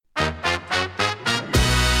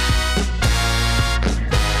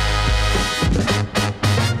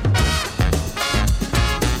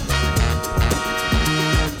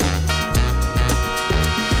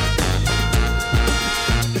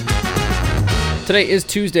Today is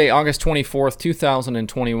Tuesday, August 24th,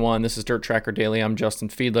 2021. This is Dirt Tracker Daily. I'm Justin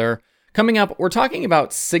Fiedler. Coming up, we're talking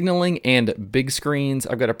about signaling and big screens.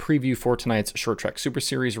 I've got a preview for tonight's Short Track Super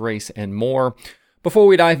Series race and more. Before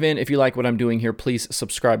we dive in, if you like what I'm doing here, please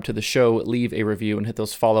subscribe to the show, leave a review, and hit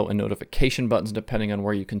those follow and notification buttons depending on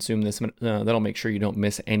where you consume this. That'll make sure you don't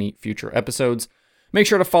miss any future episodes. Make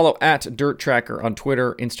sure to follow at Dirt Tracker on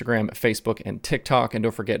Twitter, Instagram, Facebook, and TikTok. And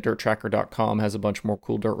don't forget, DirtTracker.com has a bunch more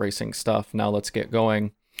cool dirt racing stuff. Now let's get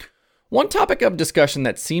going. One topic of discussion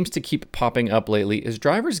that seems to keep popping up lately is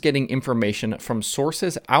drivers getting information from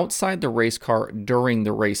sources outside the race car during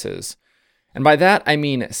the races. And by that, I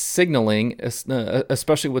mean signaling,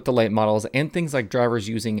 especially with the late models, and things like drivers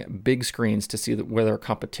using big screens to see where their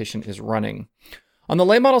competition is running. On the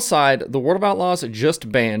late model side, the World of Outlaws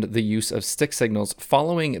just banned the use of stick signals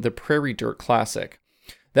following the Prairie Dirt Classic.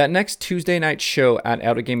 That next Tuesday night show at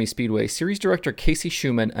Outagamie Speedway, series director Casey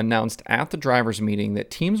Schumann announced at the drivers' meeting that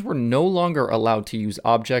teams were no longer allowed to use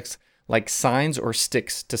objects like signs or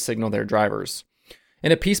sticks to signal their drivers.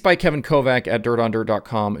 In a piece by Kevin Kovac at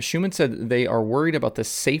DirtOnDirt.com, Schumann said they are worried about the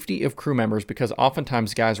safety of crew members because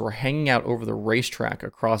oftentimes guys were hanging out over the racetrack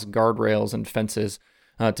across guardrails and fences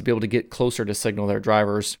to be able to get closer to signal their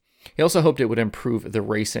drivers. He also hoped it would improve the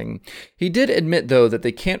racing. He did admit, though, that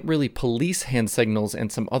they can't really police hand signals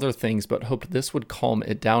and some other things, but hoped this would calm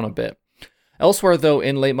it down a bit. Elsewhere, though,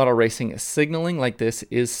 in late model racing, signaling like this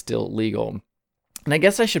is still legal. And I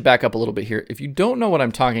guess I should back up a little bit here. If you don't know what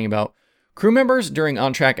I'm talking about, crew members during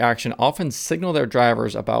on-track action often signal their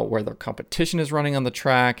drivers about where their competition is running on the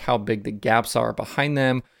track, how big the gaps are behind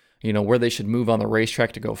them, where they should move on the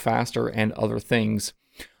racetrack to go faster, and other things.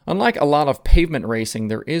 Unlike a lot of pavement racing,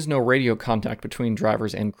 there is no radio contact between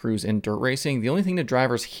drivers and crews in dirt racing. The only thing the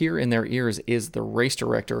drivers hear in their ears is the race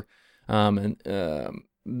director.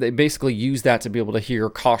 They basically use that to be able to hear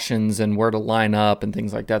cautions and where to line up and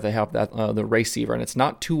things like that. They have that the receiver, and it's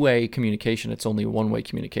not two-way communication. It's only one-way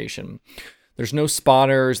communication. There's no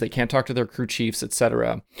spotters. They can't talk to their crew chiefs,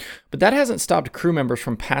 etc. But that hasn't stopped crew members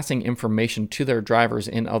from passing information to their drivers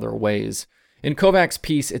in other ways. In Kovac's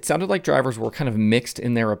piece, it sounded like drivers were kind of mixed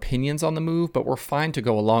in their opinions on the move, but were fine to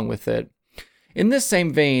go along with it. In this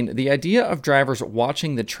same vein, the idea of drivers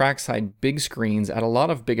watching the trackside big screens at a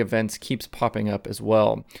lot of big events keeps popping up as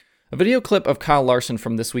well. A video clip of Kyle Larson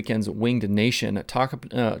from this weekend's Winged Nation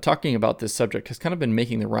talking about this subject has kind of been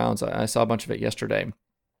making the rounds. I saw a bunch of it yesterday.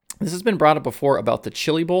 This has been brought up before about the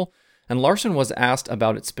Chili Bowl, and Larson was asked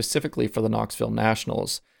about it specifically for the Knoxville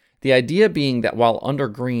Nationals. The idea being that while under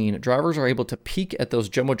green, drivers are able to peek at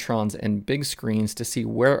those jumbotrons and big screens to see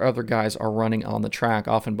where other guys are running on the track,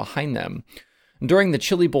 often behind them. During the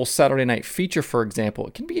Chili Bowl Saturday night feature, for example,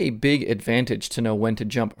 it can be a big advantage to know when to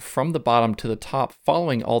jump from the bottom to the top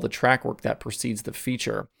following all the track work that precedes the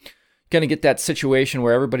feature. Kind of get that situation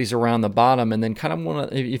where everybody's around the bottom, and then kind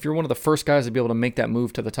of if you're one of the first guys to be able to make that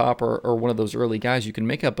move to the top, or one of those early guys, you can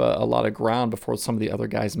make up a lot of ground before some of the other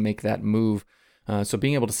guys make that move. So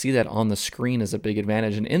being able to see that on the screen is a big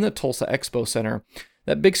advantage. And in the Tulsa Expo Center,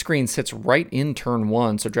 that big screen sits right in turn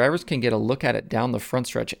one, so drivers can get a look at it down the front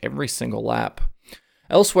stretch every single lap.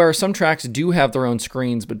 Elsewhere, some tracks do have their own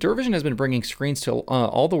screens, but DirtVision has been bringing screens to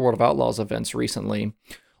all the World of Outlaws events recently.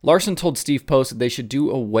 Larson told Steve Post that they should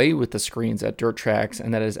do away with the screens at dirt tracks,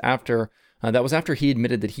 and that was after he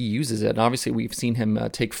admitted that he uses it. And obviously, we've seen him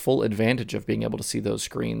take full advantage of being able to see those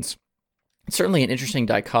screens. It's certainly an interesting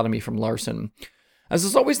dichotomy from Larson. As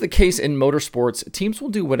is always the case in motorsports, teams will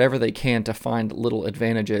do whatever they can to find little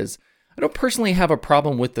advantages. I don't personally have a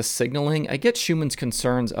problem with the signaling. I get Schumann's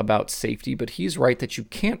concerns about safety, but he's right that you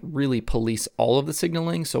can't really police all of the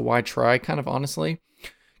signaling, so why try, kind of honestly?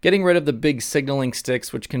 Getting rid of the big signaling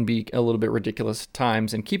sticks, which can be a little bit ridiculous at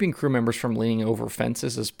times, and keeping crew members from leaning over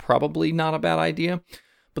fences is probably not a bad idea,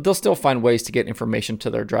 but they'll still find ways to get information to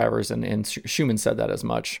their drivers, and Schumann said that as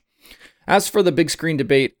much. As for the big screen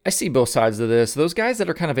debate, I see both sides of this. Those guys that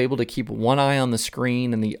are kind of able to keep one eye on the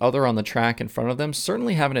screen and the other on the track in front of them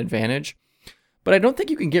certainly have an advantage, but I don't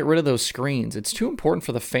think you can get rid of those screens. It's too important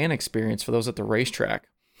for the fan experience for those at the racetrack.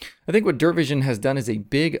 I think what DirtVision has done is a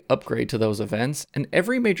big upgrade to those events, and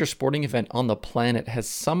every major sporting event on the planet has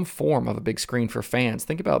some form of a big screen for fans.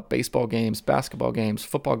 Think about baseball games, basketball games,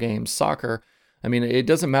 football games, soccer. I mean, it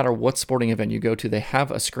doesn't matter what sporting event you go to, they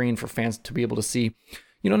have a screen for fans to be able to see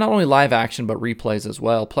not only live action, but replays as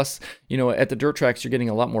well. Plus, at the dirt tracks, you're getting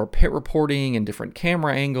a lot more pit reporting and different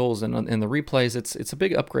camera angles, and in the replays, it's a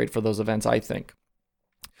big upgrade for those events, I think.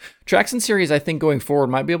 Tracks and series, I think, going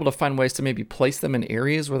forward, might be able to find ways to maybe place them in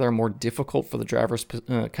areas where they're more difficult for the drivers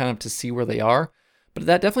kind of to see where they are, but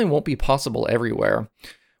that definitely won't be possible everywhere.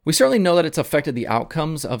 We certainly know that it's affected the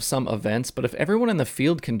outcomes of some events, but if everyone in the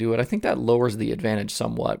field can do it, I think that lowers the advantage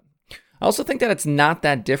somewhat. I also think that it's not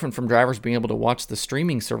that different from drivers being able to watch the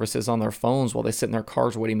streaming services on their phones while they sit in their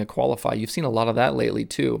cars waiting to qualify. You've seen a lot of that lately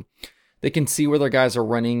too. They can see where their guys are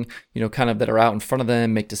running, kind of that are out in front of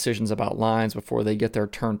them, make decisions about lines before they get their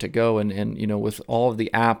turn to go. And with all of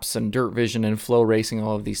the apps and Dirt Vision and Flow Racing,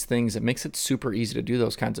 all of these things, it makes it super easy to do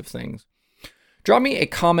those kinds of things. Drop me a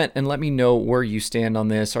comment and let me know where you stand on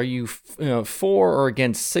this. Are you for or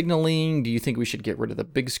against signaling? Do you think we should get rid of the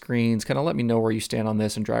big screens? Kind of let me know where you stand on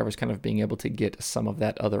this and drivers kind of being able to get some of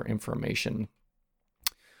that other information.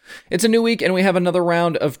 It's a new week and we have another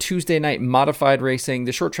round of Tuesday night modified racing.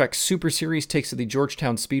 The Short Track Super Series takes to the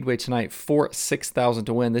Georgetown Speedway tonight for $6,000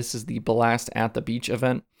 to win. This is the Blast at the Beach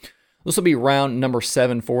event. This will be round number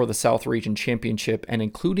 7 for the South Region Championship, and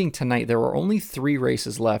including tonight, there are only 3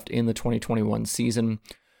 races left in the 2021 season.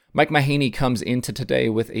 Mike Mahaney comes into today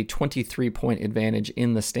with a 23-point advantage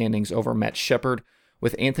in the standings over Matt Shepard,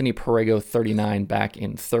 with Anthony Perego 39 back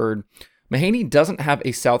in third. Mahaney doesn't have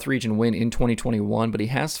a South Region win in 2021, but he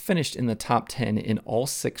has finished in the top 10 in all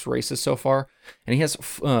 6 races so far, and he has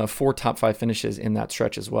 4 top 5 finishes in that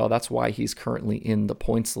stretch as well. That's why he's currently in the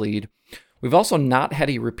points lead. We've also not had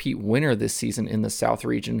a repeat winner this season in the South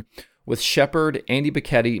Region, with Shepard, Andy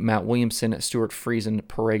Bicchetti, Matt Williamson, Stuart Friesen,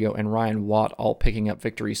 Perego, and Ryan Watt all picking up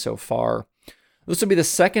victories so far. This will be the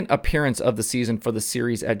second appearance of the season for the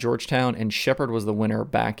series at Georgetown, and Shepard was the winner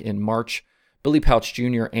back in March. Billy Pouch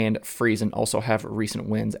Jr. and Friesen also have recent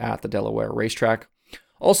wins at the Delaware racetrack.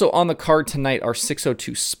 Also on the card tonight are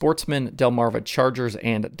 602 Sportsman, Delmarva Chargers,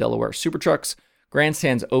 and Delaware Supertrucks.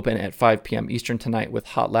 Grandstands open at 5 p.m. Eastern tonight with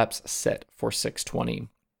hot laps set for 6:20.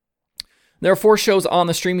 There are 4 shows on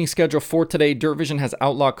the streaming schedule for today. Dirt Vision has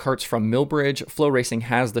Outlaw Karts from Millbridge. Flow Racing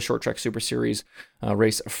has the Short Track Super Series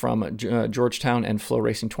race from Georgetown and Flow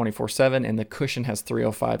Racing 24/7. And the Cushion has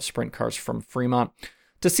 305 sprint cars from Fremont.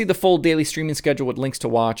 To see the full daily streaming schedule with links to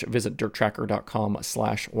watch, visit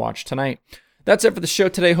dirttracker.com/watch tonight. That's it for the show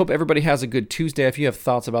today. Hope everybody has a good Tuesday. If you have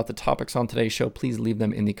thoughts about the topics on today's show, please leave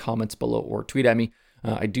them in the comments below or tweet at me.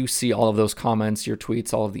 I do see all of those comments, your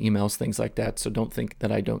tweets, all of the emails, things like that, so don't think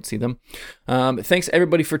that I don't see them. Thanks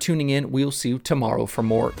everybody for tuning in. We'll see you tomorrow for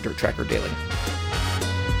more Dirt Tracker Daily.